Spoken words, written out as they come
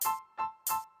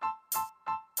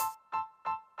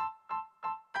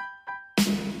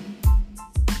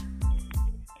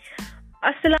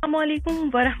Assalamu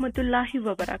alaikum wa rahmatullahi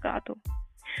wa barakatuh.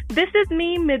 This is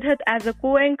me, Midhat, as a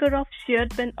co-anchor of Shared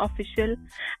Pen Official.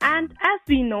 And as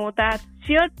we know that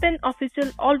Shared Pen Official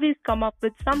always come up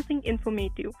with something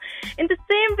informative. In the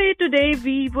same way, today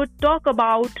we would talk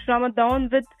about Ramadan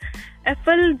with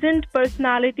effulgent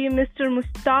personality, Mr.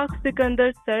 Mustaq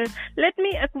Sikandar sir. Let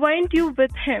me acquaint you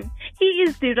with him. He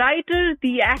is the writer,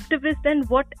 the activist, and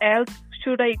what else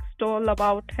should I extol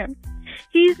about him?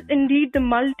 He is indeed the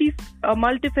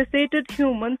multifaceted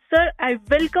human. Sir, I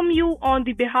welcome you on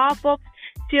the behalf of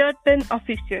Shared Pen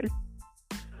Official.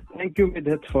 Thank you,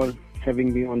 Midhat, for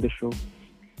having me on the show.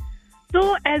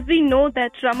 So, as we know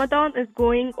that Ramadan is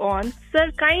going on,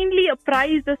 sir, kindly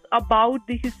apprise us about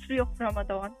the history of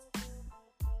Ramadan.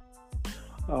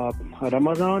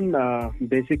 Ramadan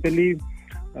basically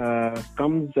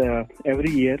comes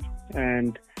every year,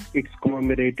 and it's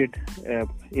commemorated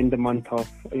in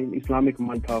Islamic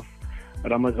month of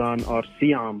Ramadan, or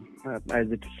Siyam, as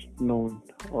it is known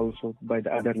also by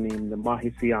the other name, the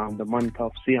Mahi Siyam, the month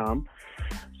of Siyam.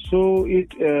 So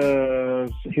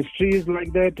history is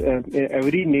like that.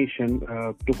 Every nation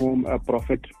to whom a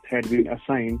prophet had been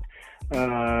assigned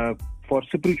for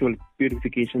spiritual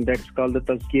purification, that's called the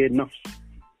Tazkiyah Nafs,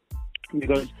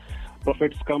 because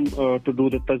prophets come to do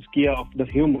the tazkiyah of the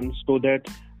humans so that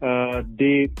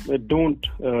they don't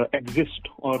exist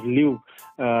or live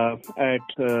at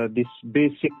this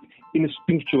basic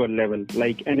instinctual level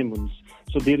like animals.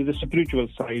 So there is a spiritual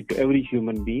side to every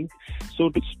human being. So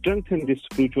to strengthen this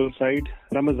spiritual side,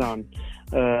 Ramadan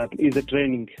is a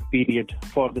training period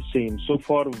for the same. So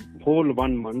for whole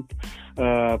 1 month,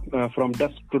 from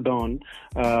dusk to dawn,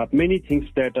 many things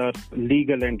that are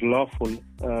legal and lawful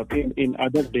in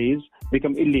other days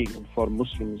become illegal for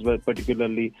Muslims,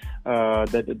 particularly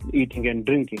that eating and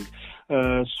drinking.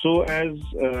 So as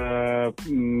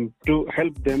to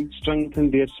help them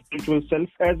strengthen their spiritual self,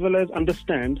 as well as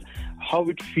understand how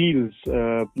it feels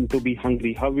to be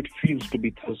hungry, how it feels to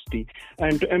be thirsty,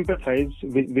 and to empathize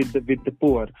with the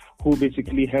poor who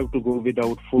basically have to go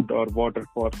without food or water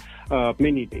for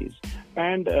many days.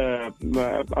 And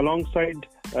alongside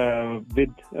with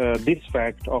this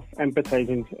fact of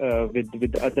empathizing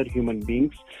with other human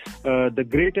beings, the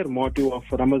greater motive of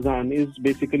Ramadan is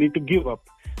basically to give up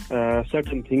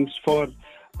certain things for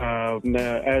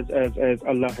as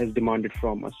Allah has demanded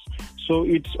from us. So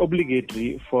it's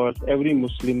obligatory for every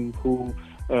Muslim who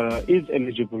is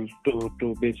eligible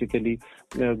to basically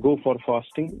go for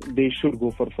fasting. They should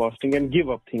go for fasting and give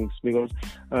up things, because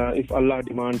if Allah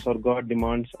demands or God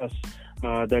demands us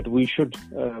that we should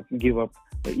give up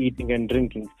eating and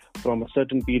drinking from a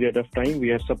certain period of time,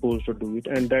 we are supposed to do it.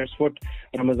 And that's what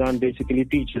Ramadan basically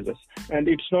teaches us. And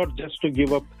it's not just to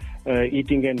give up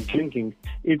eating and drinking,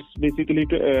 it's basically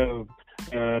to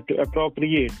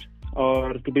appropriate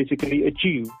or to basically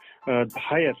achieve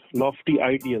higher lofty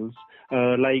ideals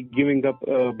like giving up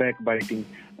backbiting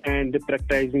and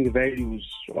practicing values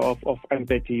of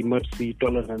empathy, mercy,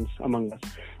 tolerance among us.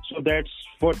 So that's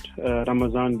what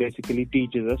Ramadan basically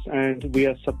teaches us, and we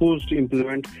are supposed to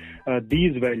implement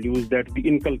these values that we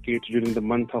inculcate during the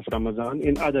month of Ramadan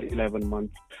in other 11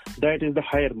 months. That is the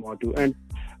higher motto, and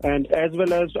as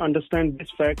well as understand this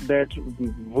fact that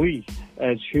we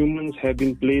as humans have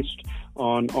been placed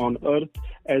on earth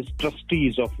as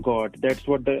trustees of God. That's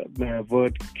what the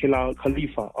word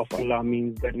Khalifa of Allah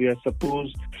means, that we are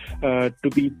supposed to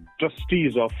be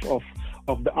trustees of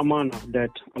the amana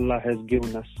that Allah has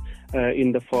given us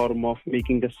in the form of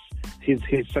making us his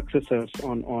successors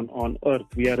on earth.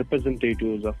 We are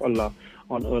representatives of Allah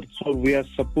on earth. So we are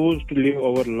supposed to live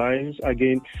our lives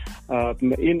again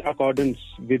in accordance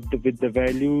with the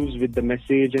values, with the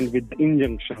message, and with the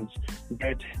injunctions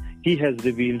that He has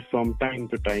revealed from time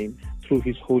to time through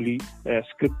His holy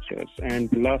scriptures. And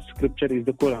the last scripture is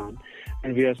the Quran.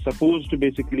 And we are supposed to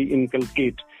basically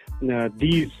inculcate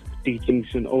these teachings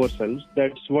in ourselves.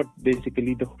 That's what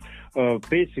basically the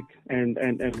basic and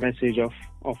message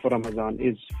of Ramadan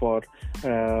is for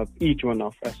each one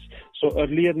of us. So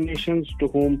earlier nations to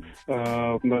whom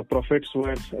prophets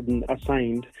were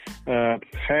assigned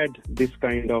had this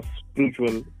kind of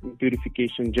spiritual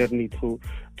purification journey through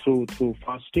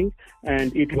fasting,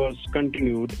 and it was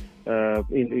continued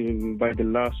by the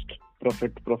last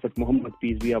Prophet Muhammad,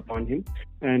 peace be upon him.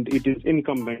 And it is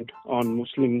incumbent on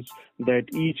Muslims that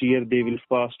each year they will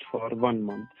fast for 1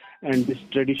 month. And this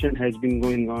tradition has been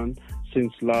going on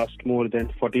since last more than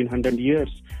 1400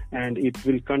 years, and it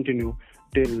will continue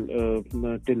till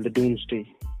the doomsday.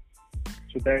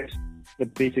 So that's the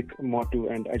basic motto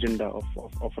and agenda of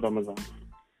Ramadan.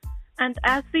 And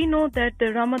as we know that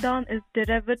the Ramadan is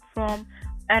derived from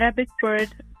Arabic word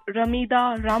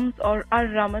Ramida, Rams, or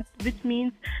Ar-Ramat, which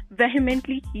means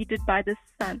vehemently heated by the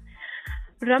sun.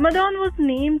 Ramadan was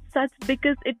named such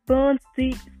because it burns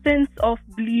the sense of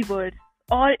believers,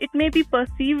 or it may be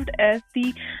perceived as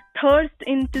the thirst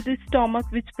into the stomach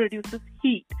which produces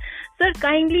heat. Sir,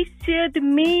 kindly share the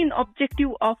main objective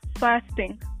of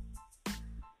fasting.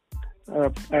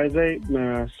 As I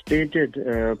stated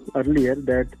earlier,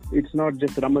 that it's not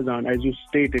just Ramadan, as you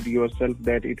stated yourself,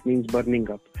 that it means burning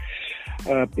up.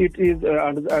 It is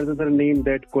another name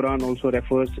that Quran also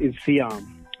refers is Siyam.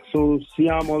 So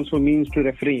Siyam also means to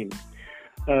refrain.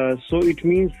 So it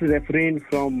means to refrain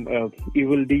from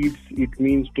evil deeds. It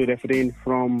means to refrain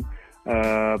from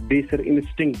baser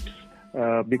instincts,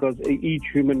 because each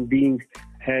human being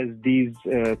has these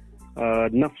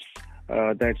nafs,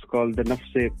 that's called the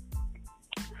nafse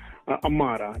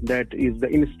Amara, that is the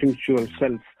instinctual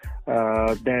self,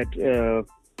 that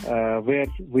where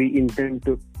we intend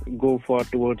to go for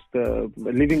towards the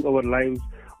living our lives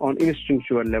on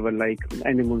instinctual level, like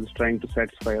animals trying to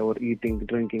satisfy our eating,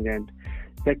 drinking, and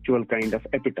sexual kind of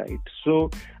appetite.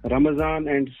 So Ramadan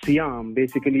and Siyam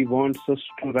basically wants us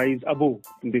to rise above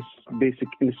this basic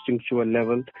instinctual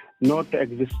level, not to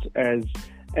exist as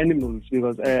animals,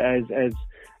 because as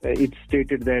it's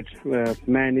stated that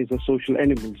man is a social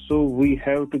animal. So we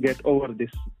have to get over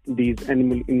these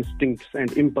animal instincts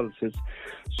and impulses.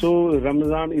 So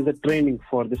Ramadan is a training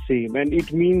for the same, and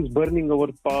it means burning our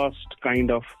past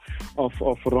kind of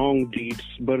wrong deeds,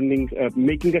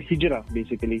 making a hijrah.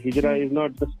 Basically, hijrah is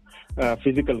not the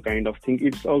physical kind of thing;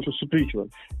 it's also spiritual.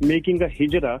 Making a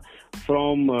hijrah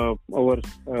from our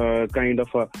kind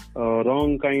of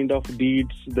wrong kind of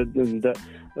deeds,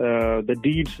 the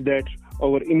deeds that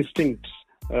our instincts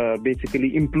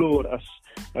basically implore us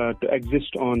to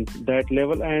exist on that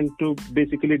level, and to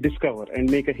basically discover and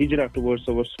make a hijrah towards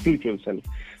our spiritual self.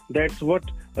 That's what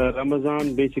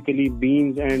Ramadan basically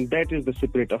means, and that is the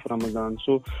spirit of Ramadan.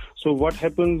 So what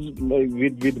happens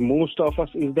with most of us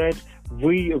is that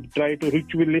we try to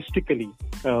ritualistically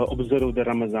observe the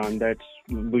Ramadan. That's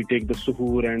we take the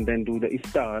suhoor and then do the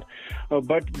iftar,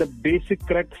 but the basic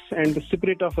crux and the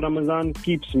spirit of Ramadan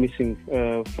keeps missing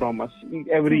from us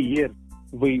every year.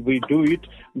 We do it,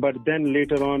 but then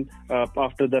later on,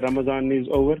 after the Ramadan is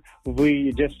over,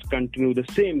 we just continue the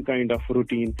same kind of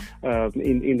routine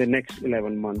in the next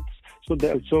 11 months.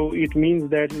 So it means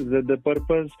that the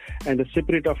purpose and the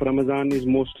spirit of Ramadan is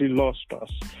mostly lost to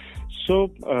us.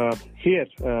 So here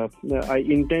I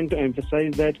intend to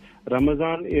emphasize that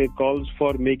Ramadan calls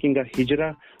for making a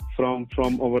hijrah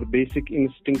from our basic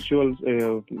instinctual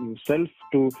self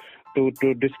to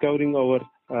discovering our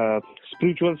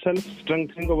spiritual self,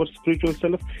 strengthening our spiritual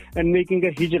self, and making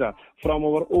a hijrah from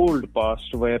our old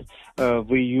past, where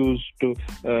we used to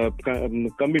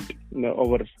commit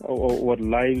our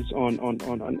lives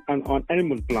on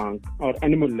animal plank or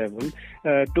animal level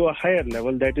to a higher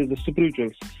level, that is the spiritual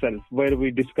self, where we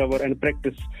discover and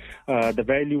practice the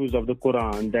values of the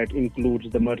Quran, that includes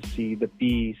the mercy, the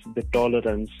peace, the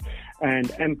tolerance,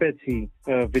 and empathy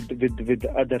with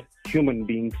other human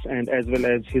beings, and as well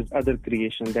as his other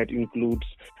creation, that includes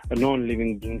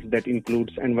non-living beings, that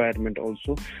includes environment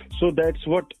also. So that's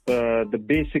what the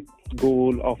basic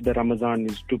goal of the Ramadan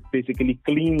is, to basically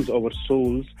cleanse our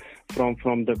souls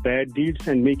from the bad deeds,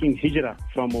 and making hijrah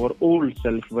from our old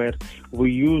self, where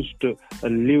we used to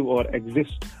live or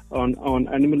exist on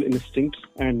animal instincts,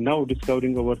 and now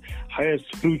discovering our higher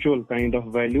spiritual kind of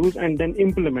values, and then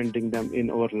implementing them in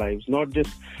our lives. Not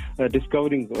just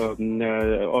discovering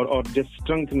or just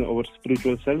strengthening our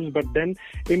spiritual selves, but then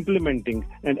implementing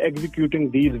and executing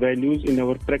these values in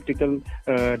our practical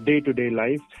day-to-day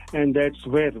life. And that's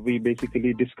where we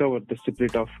basically discover the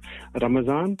spirit of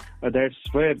Ramadan. That's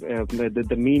where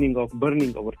the meaning of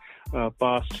burning our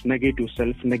past negative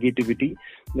negativity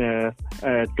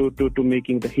to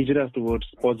making the hijrah towards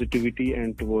positivity,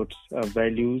 and towards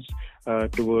values,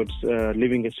 towards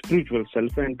living a spiritual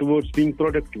self, and towards being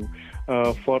productive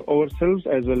for ourselves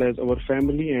as well as our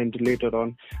family, and later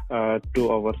on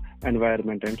to our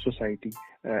environment and society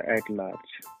at large.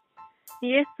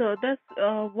 Yes, sir. That's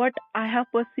what I have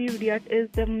perceived yet is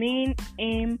the main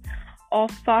aim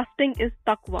of fasting is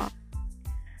taqwa.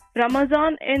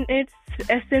 Ramadan in its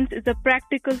essence is a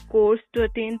practical course to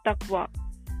attain taqwa.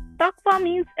 Taqwa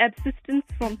means abstinence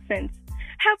from sins.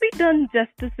 Have we done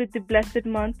justice with the blessed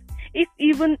month? If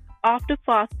even after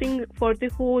fasting for the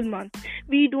whole month,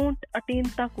 we don't attain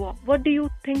taqwa, what do you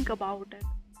think about it?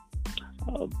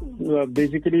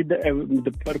 Basically,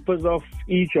 the purpose of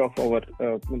each of our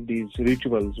these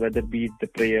rituals, whether be it the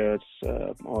prayers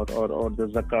or the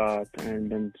zakat,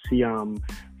 and then siyam,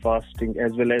 fasting,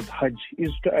 as well as hajj,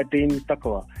 is to attain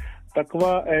taqwa.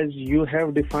 Taqwa, as you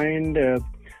have defined,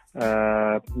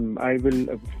 I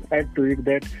will add to it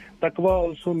that taqwa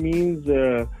also means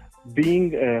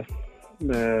being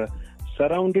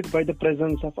surrounded by the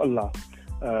presence of Allah.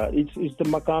 It's the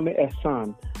maqam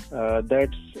ihsan.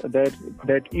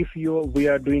 That if we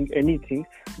are doing anything,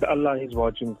 the Allah is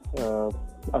watching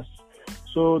us.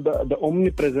 So the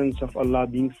omnipresence of Allah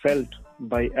being felt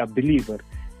by a believer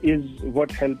is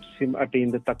what helps him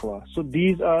attain the taqwa. So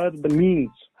these are the means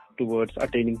towards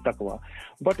attaining taqwa.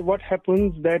 But what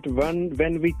happens that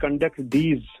when we conduct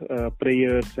these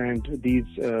prayers and these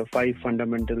 5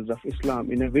 fundamentals of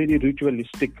Islam in a very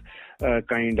ritualistic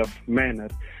kind of manner,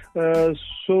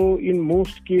 so in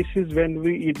most cases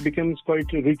it becomes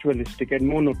quite ritualistic and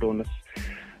monotonous.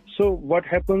 So what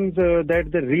happens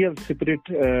that the real spirit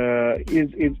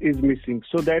is missing.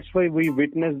 So that's why we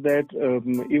witness that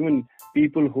even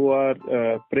people who are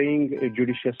praying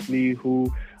judiciously,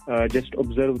 who just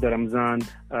observe the Ramzan,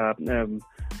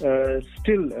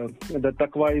 still the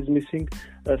taqwa is missing,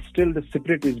 still the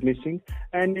spirit is missing,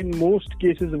 and in most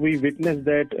cases we witness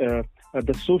that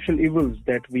the social evils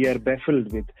that we are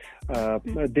baffled with,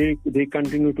 they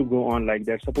continue to go on like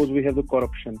that. Suppose we have the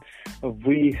corruption,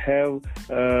 we have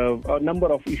a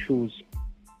number of issues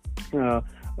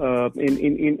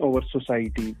in our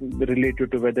society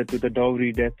related to whether to the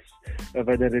dowry deaths,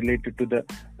 whether related to the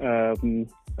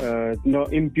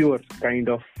impure kind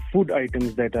of food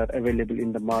items that are available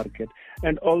in the market,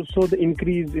 and also the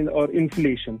increase in or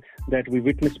inflation that we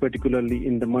witness particularly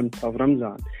in the month of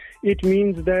Ramzan. It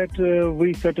means that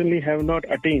we certainly have not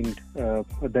attained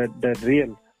that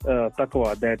real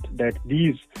taqwa that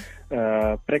these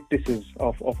practices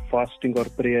of fasting or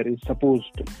prayer is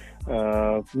supposed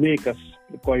to make us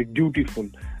quite dutiful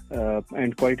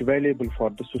and quite valuable for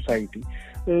the society.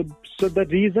 So the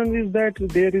reason is that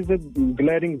there is a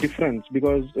glaring difference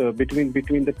because between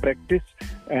the practice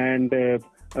and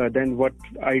then what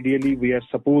ideally we are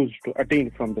supposed to attain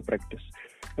from the practice.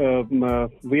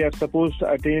 We are supposed to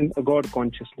attain a God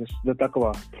consciousness, the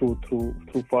taqwa,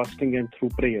 through fasting and through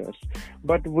prayers.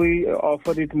 But we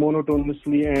offer it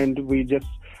monotonously and we just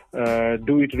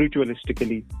do it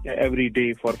ritualistically every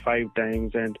day for 5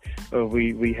 times, and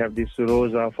we have this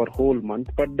roza for whole month.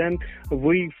 But then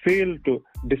we fail to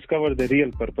discover the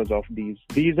real purpose of these.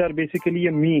 These are basically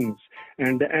a means,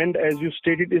 and the end, as you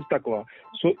stated, is taqwa.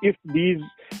 So if these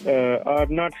are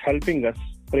not helping us,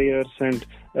 prayers and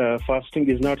fasting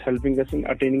is not helping us in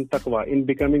attaining taqwa, in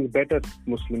becoming better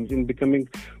Muslims, in becoming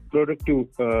productive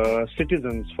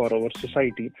citizens for our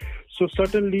society. So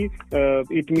certainly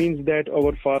it means that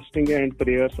our fasting and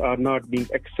prayers are not being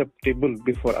acceptable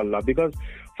before Allah, because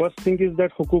first thing is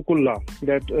that hukukullah,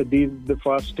 that the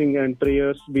fasting and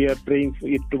prayers, we are praying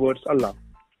it towards Allah.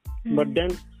 But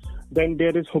then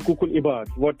there is hukukul ibad,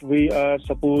 what we are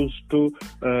supposed to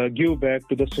give back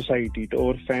to the society, to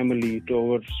our family, to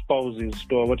our spouses,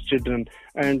 to our children,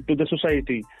 and to the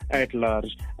society at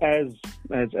large as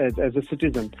a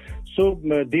citizen. So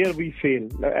there we fail.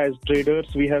 As traders,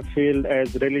 we have failed.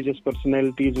 As religious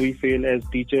personalities, we fail. As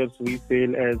teachers, we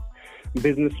fail. As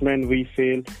businessmen, we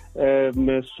fail.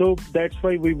 So that's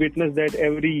why we witness that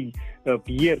every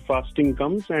year fasting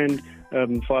comes and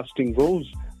fasting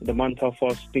goes. The month of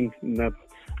fasting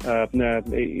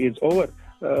is over,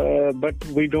 but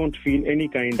we don't feel any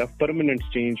kind of permanent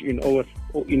change in our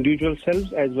individual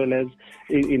selves as well as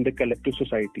in the collective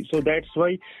society. So that's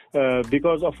why,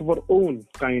 because of our own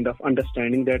kind of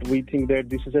understanding, that we think that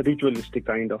this is a ritualistic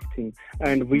kind of thing,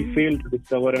 and we fail to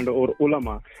discover, and our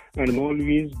ulama and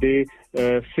Maulvis, they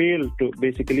fail to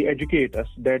basically educate us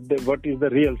that what is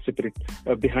the real spirit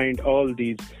behind all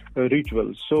these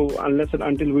rituals. So unless and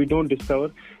until we don't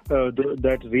discover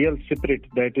that real spirit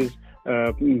that is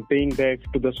paying back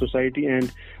to the society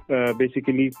and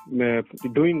basically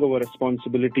doing our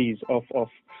responsibilities of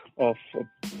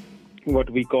what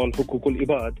we call hukukul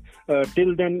ibad,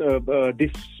 till then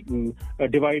this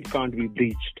divide can't be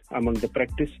breached among the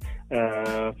practice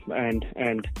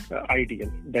and ideal.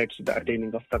 That's the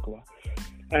attaining of taqwa.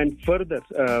 And further,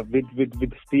 with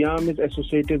siyam is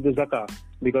associated the zakah,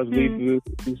 because we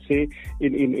say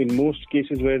in most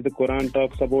cases where the Quran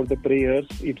talks about the prayers,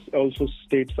 it also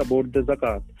states about the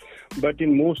zakat. But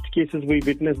in most cases we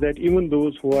witness that even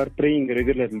those who are praying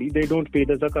regularly, they don't pay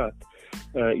the zakat.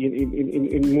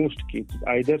 In most cases,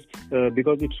 either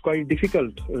because it's quite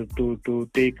difficult to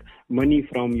take money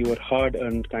from your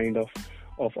hard-earned kind of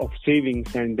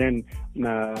savings and then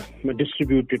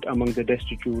distribute it among the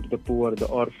destitute, the poor, the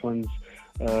orphans,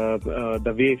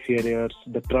 the wayfarers,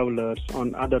 the travelers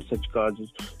on other such causes.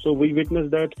 So we witness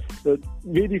that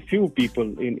very few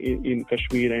people in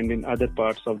Kashmir and in other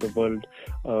parts of the world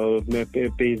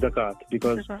pay zakat,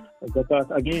 because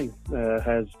zakat again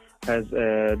has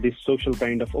this social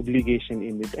kind of obligation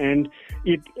in it, and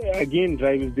it again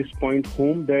drives this point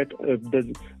home that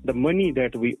the money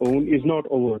that we own is not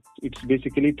ours. It's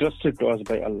basically trusted to us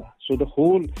by Allah. So the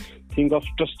whole thing of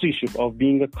trusteeship, of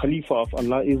being a Khalifa of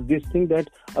Allah, is this thing that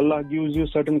Allah gives you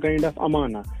certain kind of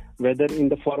amana, whether in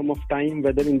the form of time,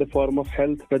 whether in the form of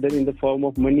health, whether in the form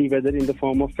of money, whether in the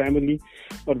form of family,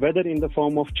 or whether in the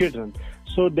form of children.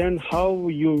 So then how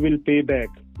you will pay back,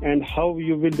 and how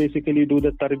you will basically do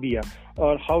the tarbiyah,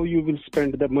 or how you will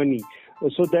spend the money.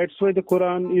 So that's why the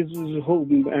Quran is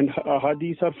home, and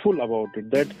hadith are full about it,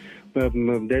 that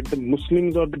the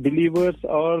Muslims or the believers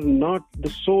are not the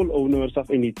sole owners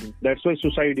of anything. That's why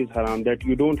suicide is haram, that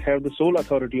you don't have the sole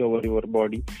authority over your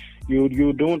body.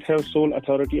 You don't have sole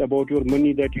authority about your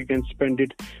money, that you can spend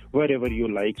it wherever you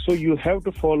like. So you have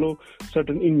to follow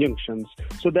certain injunctions.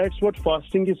 So that's what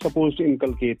fasting is supposed to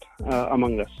inculcate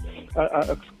among us,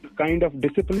 a kind of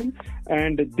discipline,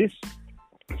 and this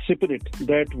spirit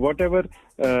that whatever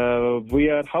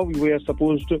how we are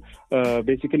supposed to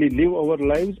basically live our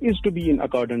lives is to be in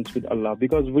accordance with Allah,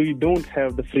 because we don't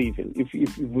have the free will.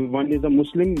 If one is a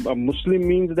Muslim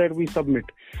means that we submit.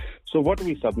 So what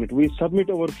we submit? We submit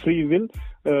our free will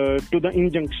to the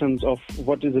injunctions of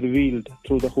what is revealed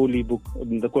through the holy book,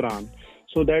 the Quran.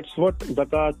 So that's what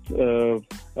zakat,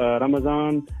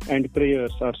 Ramadan and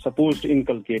prayers are supposed to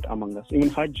inculcate among us. Even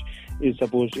Hajj is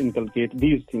supposed to inculcate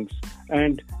these things.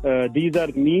 And these are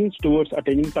means towards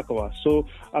attaining taqwa. So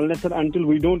unless and until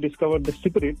we don't discover the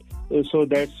spirit, so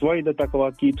that's why the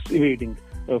taqwa keeps evading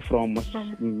from us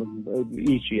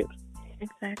each year.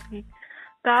 Exactly.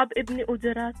 Ka'b ibn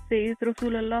Ujra says,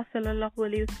 Rasulullah sallallahu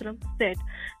alayhi wasallam said,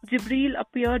 Jibreel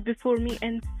appeared before me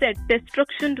and said,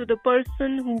 destruction to the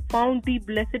person who found the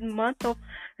blessed month of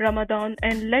Ramadan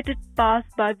and let it pass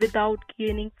by without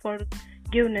gaining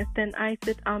forgiveness. Then I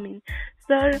said, Amin.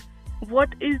 Sir, what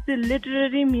is the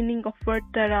literary meaning of word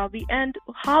Taraweeh, and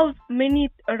how many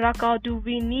rakah do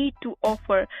we need to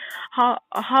offer? How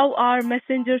our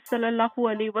Messenger sallallahu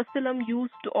alayhi wasallam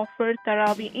used to offer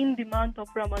Taraweeh in the month of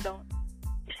Ramadan?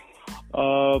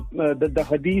 The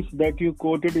hadith that you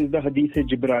quoted is the hadith of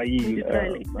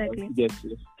Jibreel. Exactly. Yes.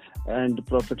 And the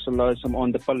Prophet ﷺ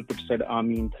on the pulpit said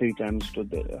Ameen 3 times to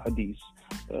the hadith.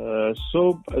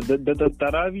 So the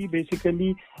Taraweeh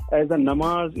basically as a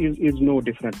namaz is no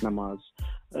different namaz.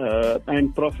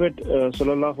 And Prophet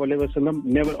ﷺ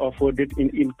never offered it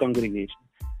in congregation.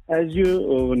 As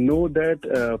you know that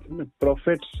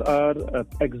prophets are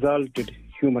exalted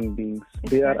human beings.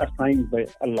 They are assigned by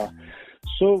Allah.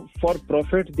 So for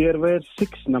Prophet, there were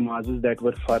 6 namazes that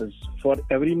were farz. For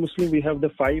every Muslim, we have the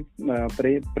 5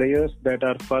 prayers that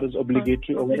are farz,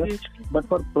 obligatory over us. But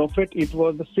for Prophet, it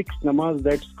was the 6th namaz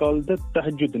that's called the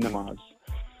tahajjud namaz.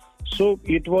 So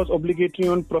it was obligatory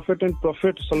on Prophet, and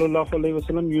Prophet sallallahu alaihi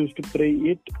wasallam used to pray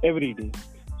it every day.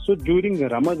 So during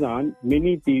Ramadan,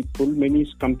 many people,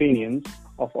 many companions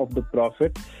of the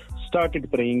Prophet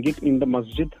started praying it in the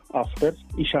masjid after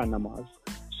Isha namaz.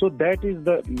 So that is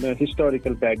the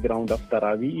historical background of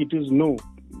Taraweeh. It is no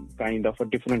kind of a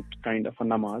different kind of a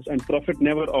namaz, and Prophet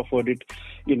never offered it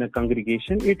in a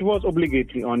congregation. It was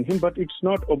obligatory on him, but it's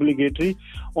not obligatory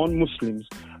on Muslims.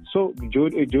 So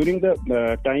during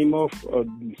the time of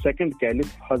second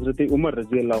caliph, Hazrat Umar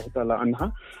radiallahu ta'ala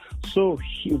anha, so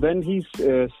when he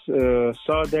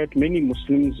saw that many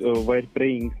Muslims were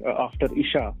praying after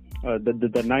Isha,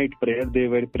 the night prayer, they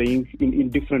were praying in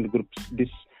different groups, this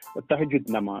tahajjud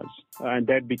namaz, and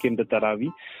that became the Taraweeh.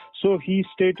 So he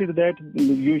stated that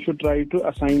you should try to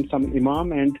assign some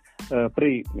imam and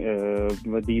pray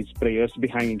these prayers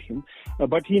behind him.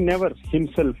 But he never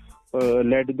himself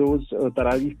led those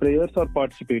Taraweeh prayers or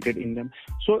participated in them.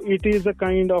 So it is a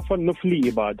kind of a nufli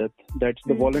ibadat. That's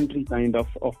the voluntary kind of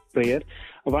prayer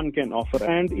one can offer,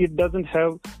 and it doesn't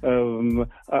have an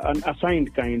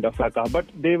assigned kind of rakah, but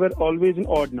they were always in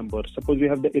odd numbers. Suppose you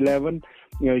have the 11,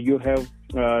 you have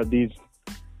these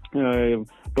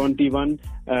 21,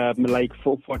 like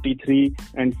 43,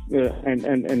 and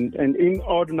in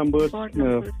odd numbers,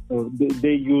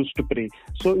 they used to pray.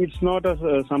 So it's not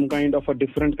some kind of a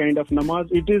different kind of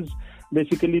namaz. It is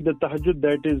basically the tahajjud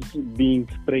that is being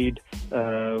prayed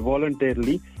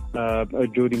voluntarily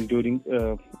during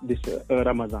this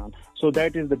Ramadan. So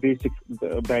that is the basic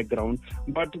background.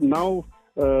 But now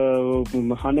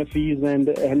Hanafis and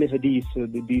Ahl Hadith,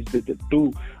 these the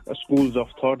two schools of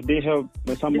thought, they have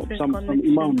some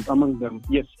imams among them,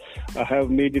 yes, have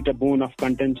made it a bone of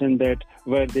contention that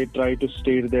where they try to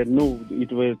state that no,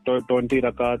 it was 20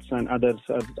 rakats, and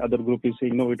other group is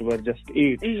saying no, it was just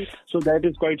 8. So that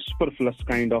is quite superfluous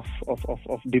kind of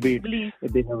debate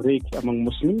they have raised among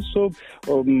Muslims. So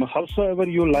howsoever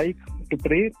you like to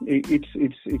pray,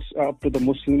 it's up to the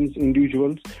Muslims,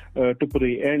 individuals, to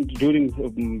pray. And during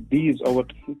these our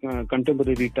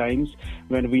contemporary times,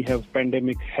 when we have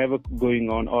pandemic havoc going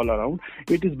on all around,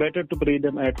 it is better to pray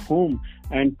them at home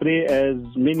and pray as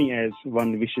many as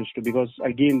one wishes to, because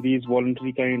again these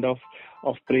voluntary kind of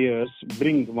prayers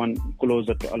bring one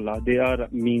closer to Allah. They are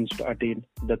means to attain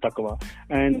the taqwa.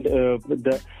 And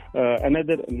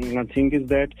another thing is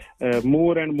that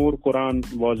more and more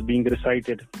Quran was being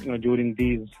recited during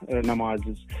these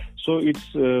namazes. So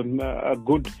it's a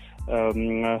good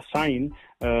sign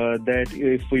that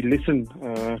if we listen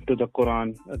to the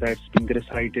Quran that's being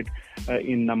recited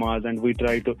in namaz, and we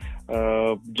try to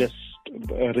just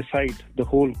recite the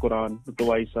whole Quran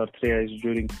twice or thrice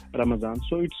during Ramadan.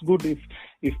 So it's good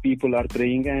if people are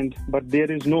praying, but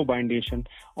there is no bindation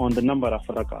on the number of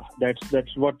rakah.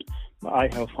 That's what I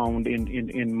have found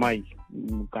in my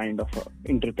kind of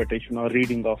interpretation or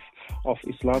reading of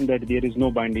Islam, that there is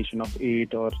no bindation of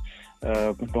 8 or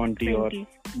 20 or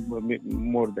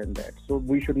more than that. So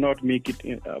we should not make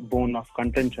it a bone of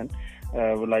contention,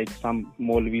 like some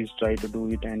Maulvis try to do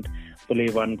it and play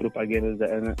one group against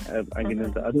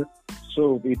the other.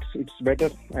 So it's better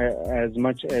as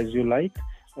much as you like,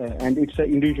 and it's an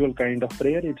individual kind of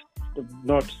prayer. It's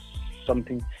not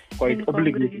something quite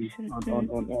obligatory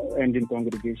and in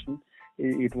congregation.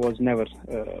 It was never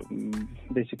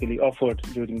basically offered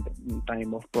during the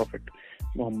time of Prophet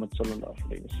Muhammad sallallahu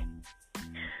alaihi wasallam.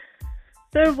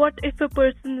 Sir, what if a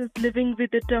person is living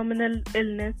with a terminal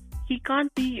illness? He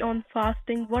can't be on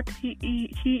fasting. What he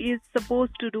is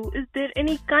supposed to do? Is there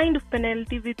any kind of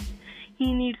penalty which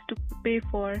he needs to pay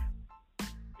for?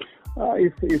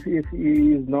 If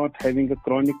he is not having a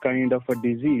chronic kind of a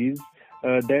disease,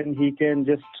 then he can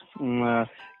just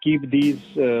keep these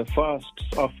fasts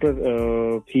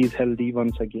after he is healthy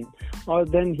once again, or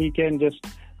then he can just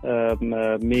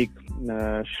make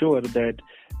sure that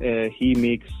he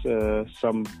makes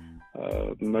some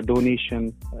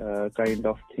donation kind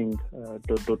of thing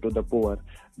to the poor.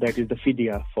 That is the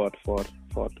fidya for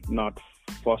not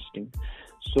fasting.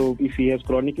 So if he has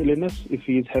chronic illness, if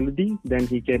he is healthy, then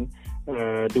he can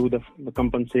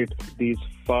compensate these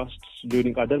fasts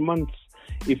during other months.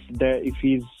 If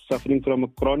he is suffering from a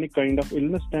chronic kind of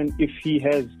illness, then if he's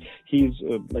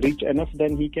rich enough,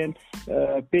 then he can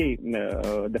pay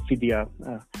the fidya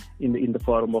in the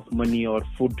form of money or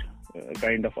food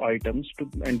kind of items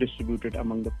and distribute it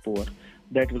among the poor.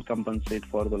 That will compensate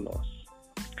for the loss.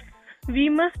 We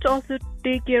must also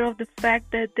take care of the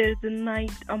fact that there is a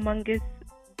night among us,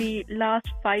 the last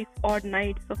 5 odd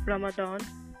nights of Ramadan,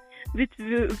 which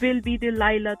will be the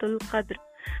Laylatul Qadr.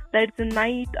 That's a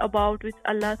night about which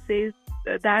Allah says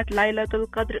that Laylatul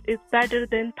Qadr is better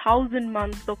than 1,000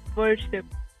 months of worship.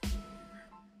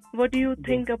 What do you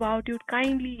think about it?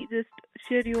 Kindly just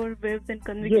share your views and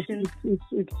convictions. Yes,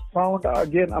 it's found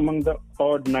again among the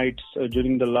odd nights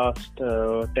during the last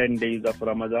 10 days of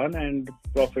Ramadan, and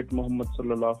Prophet Muhammad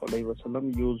sallallahu alaihi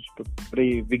wasallam used to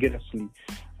pray vigorously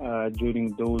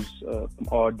during those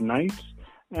odd nights.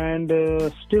 And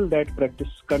still that practice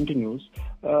continues.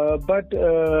 But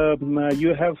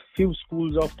you have few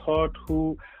schools of thought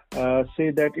who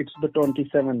say that it's the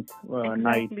 27th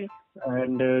night,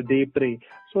 and they pray.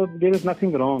 So there is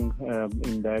nothing wrong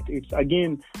in that. It's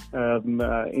again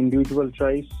individual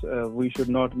choice. We should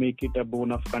not make it a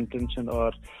bone of contention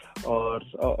or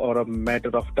a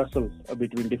matter of tussle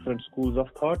between different schools of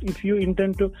thought. If you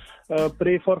intend to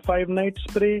pray for 5 nights,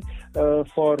 pray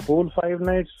for whole 5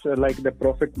 nights, like the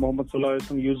Prophet Muhammad sallallahu alaihi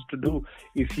wasallam used to do.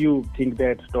 If you think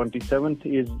that 27th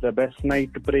is the best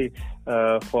night to pray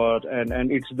for,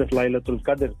 and it's the Laylatul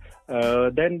Qadr,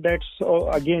 then that's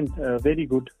again very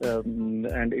good,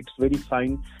 and it's very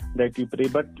fine that you pray.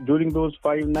 But during those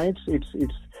 5 nights,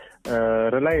 it's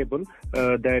reliable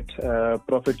that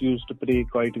Prophet used to pray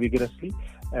quite vigorously,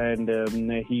 and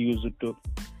he used to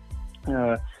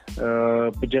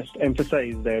just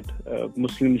emphasize that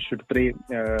Muslims should pray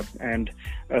and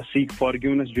seek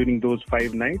forgiveness during those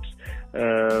 5 nights.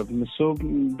 So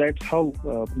that's how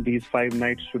these 5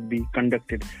 nights should be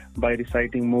conducted, by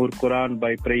reciting more Quran,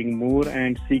 by praying more,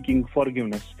 and seeking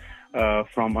forgiveness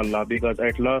from Allah, because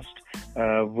at last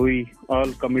we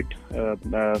all commit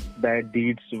bad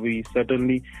deeds. We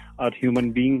certainly are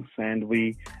human beings, and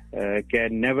we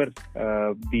can never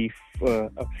be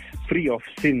free of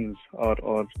sins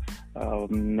or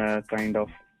kind of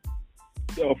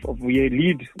we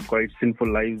lead quite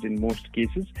sinful lives in most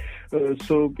cases.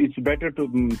 So it's better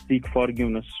to seek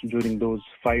forgiveness during those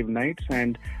 5 nights,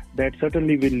 and that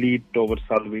certainly will lead towards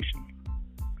salvation.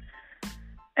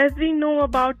 As we know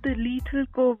about the lethal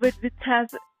COVID, which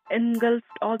has engulfed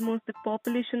almost the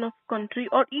population of country,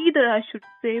 or either I should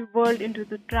say world, into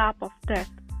the trap of death,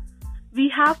 we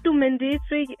have to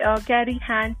mandatory carry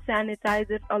hand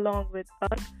sanitizer along with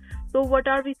us. So what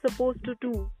are we supposed to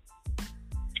do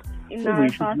in our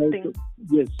fasting?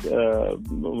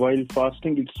 While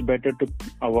fasting, it's better to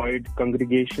avoid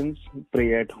congregations,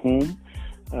 pray at home,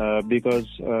 because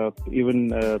even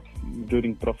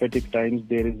during prophetic times,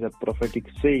 there is a prophetic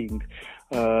saying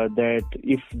that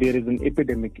if there is an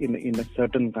epidemic in a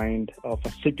certain kind of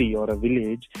a city or a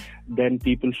village, then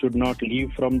people should not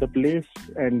leave from the place,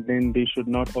 and then they should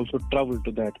not also travel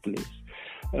to that place.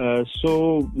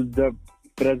 So the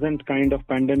present kind of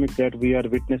pandemic that we are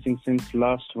witnessing since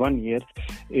last 1 year,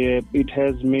 it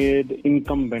has made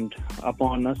incumbent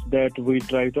upon us that we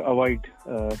try to avoid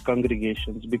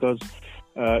congregations, because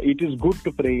it is good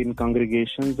to pray in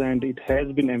congregations, and it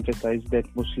has been emphasized that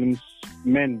Muslims,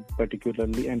 men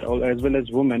particularly, and as well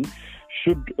as women,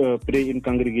 should pray in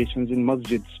congregations in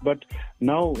masjids. But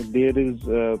now there is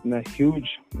a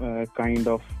huge kind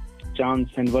of chance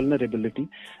and vulnerability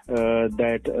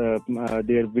that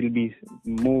there will be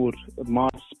more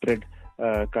mass spread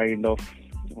kind of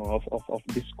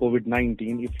this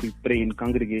COVID-19 if we pray in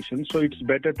congregations. So it's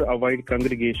better to avoid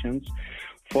congregations,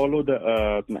 follow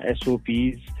the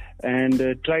SOPs,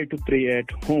 and try to pray at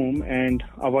home and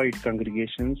avoid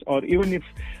congregations. Or even if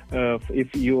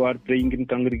you are praying in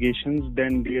congregations,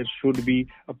 then there should be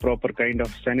a proper kind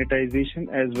of sanitization,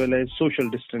 as well as social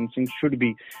distancing should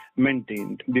be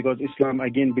maintained, because Islam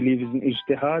again believes in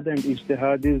ijtihad, and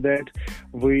ijtihad is that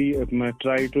we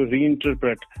try to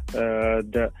reinterpret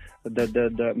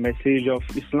the message of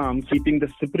Islam, keeping the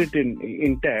spirit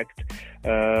intact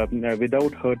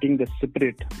without hurting the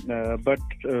spirit, but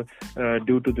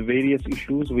due to the various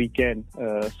issues we can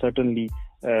certainly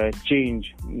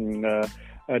change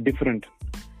different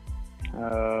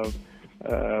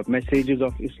messages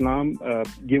of Islam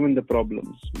given the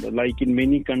problems. Like in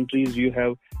many countries, you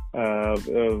have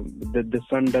the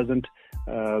sun doesn't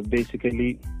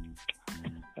basically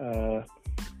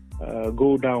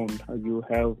go down. You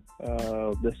have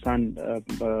the sun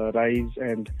rise,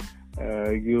 and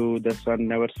the sun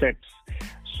never sets.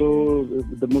 So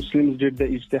the Muslims did the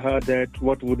ijtihad that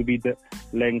what would be the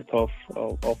length of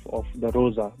the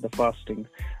roza, the fasting.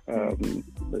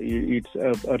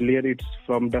 Earlier it's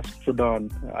from dusk to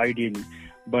dawn, ideally.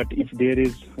 But if there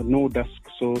is no dusk,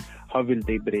 so how will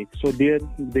they break? So there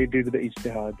they did the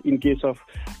ijtihad. In case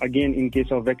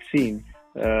of vaccine,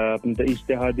 the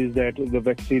ijtihad is that the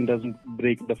vaccine doesn't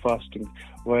break the fasting,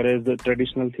 whereas the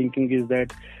traditional thinking is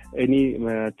that any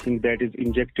thing that is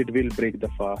injected will break the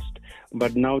fast.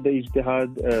 But now the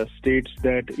ijtihad states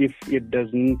that if it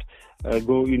doesn't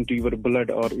go into your blood,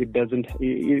 or it doesn't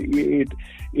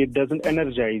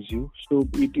energize you, so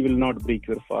it will not break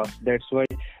your fast. That's why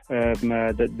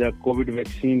the COVID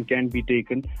vaccine can be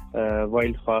taken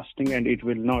while fasting, and it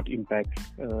will not impact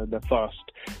the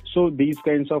fast. So these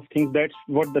kinds of things, that's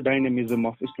what the dynamism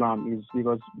of Islam is,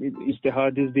 because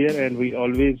ijtihad is there, and we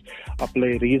always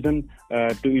apply reason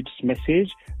to its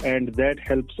message, and that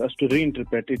helps us to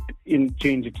reinterpret it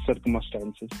change its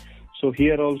circumstances. So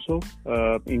here also,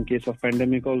 in case of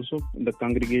pandemic also, the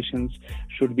congregations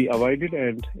should be avoided,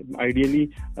 and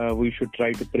ideally we should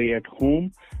try to pray at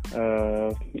home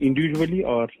individually,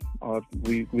 or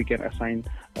we can assign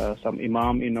some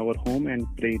imam in our home and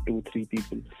pray 2-3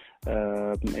 people,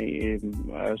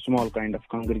 a small kind of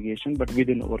congregation, but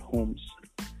within our homes.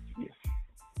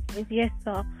 Yes,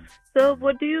 sir. So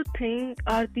what do you think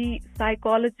are the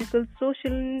psychological,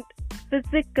 social and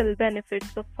physical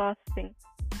benefits of fasting?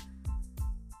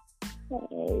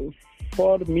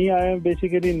 For me, I am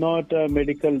basically not a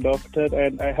medical doctor,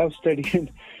 and I have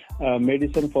studied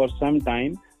medicine for some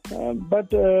time.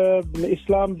 But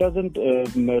Islam doesn't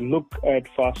look at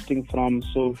fasting from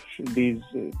these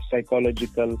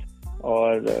psychological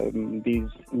or these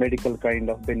medical kind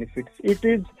of benefits. It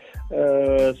is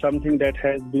something that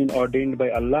has been ordained by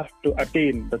Allah to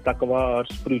attain the taqwa or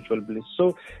spiritual bliss.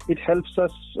 So it helps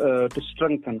us to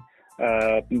strengthen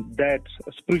that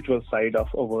spiritual side of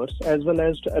ours, as well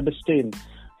as to abstain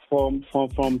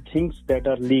from things that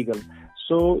are legal.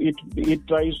 So it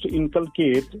tries to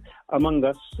inculcate among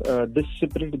us this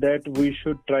spirit that we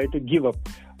should try to give up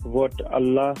what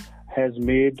Allah has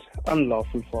made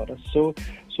unlawful for us. So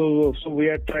So we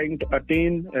are trying to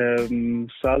attain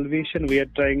salvation. We are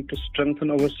trying to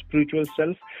strengthen our spiritual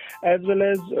self, as well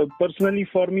as personally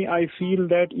for me, I feel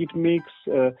that it makes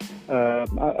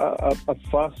a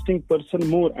fasting person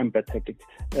more empathetic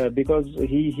because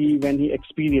he when he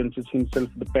experiences himself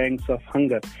the pangs of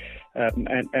hunger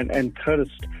and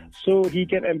thirst, so he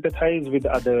can empathize with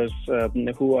others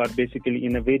who are basically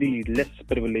in a very less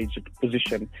privileged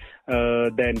position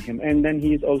than him. And then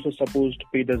he is also supposed to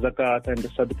pay the zakat and the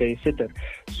sadaqah-e-fitr,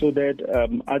 so that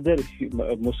other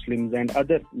Muslims and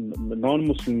other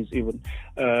non-Muslims even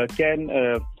can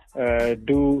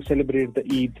celebrate the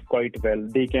Eid quite well.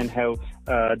 They can have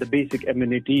the basic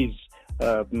amenities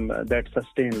that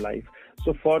sustain life.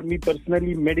 So for me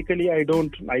personally, medically, I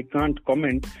can't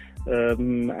comment,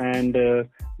 and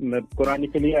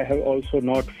Quranically, I have also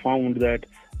not found that,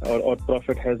 or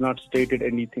Prophet has not stated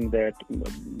anything that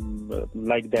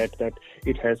like that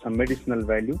it has some medicinal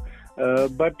value.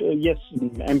 But yes,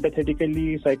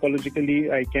 empathetically,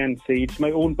 psychologically, I can say it's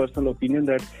my own personal opinion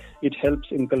that it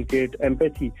helps inculcate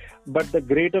empathy. But the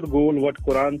greater goal, what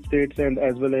Quran states and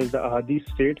as well as the Ahadith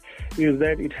state, is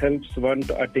that it helps one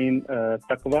to attain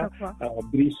taqwa,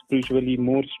 be spiritually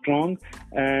more strong,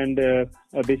 and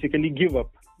basically give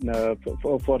up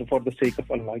for the sake of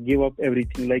Allah. Give up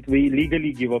everything, like we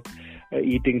legally give up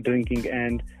eating, drinking,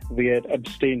 and we are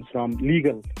abstain from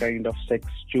legal kind of sex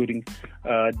during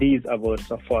these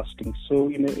hours of fasting. So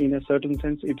in a certain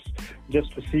sense, it's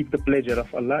just to seek the pleasure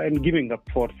of Allah and giving up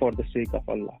for the sake of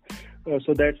Allah.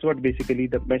 So that's what basically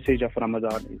the message of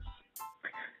Ramadan is.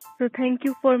 So thank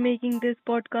you for making this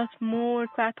podcast more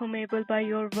fathomable by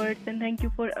your words, and thank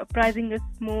you for apprising us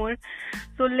more.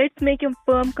 So let's make a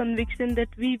firm conviction that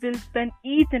we will spend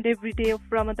each and every day of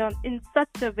Ramadan in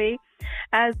such a way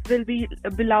as will be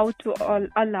beloved to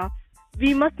Allah.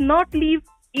 We must not leave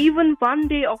even one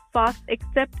day of fast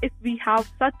except if we have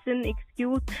such an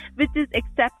excuse which is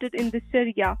accepted in the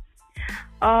Sharia.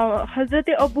 Hazrat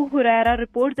Abu Huraira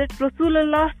reports that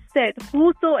Rasulullah said,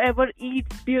 "Whosoever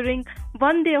eats during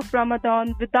one day of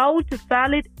Ramadan without a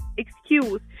valid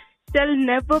excuse shall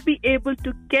never be able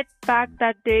to get back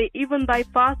that day, even by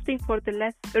fasting for the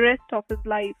rest of his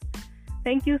life."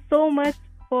 Thank you so much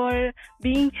for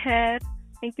being here.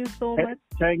 Thank you so much.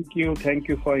 Thank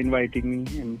you for inviting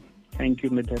me, and thank you,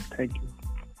 Midhat. Thank you.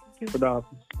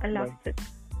 Allah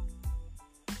Hafiz.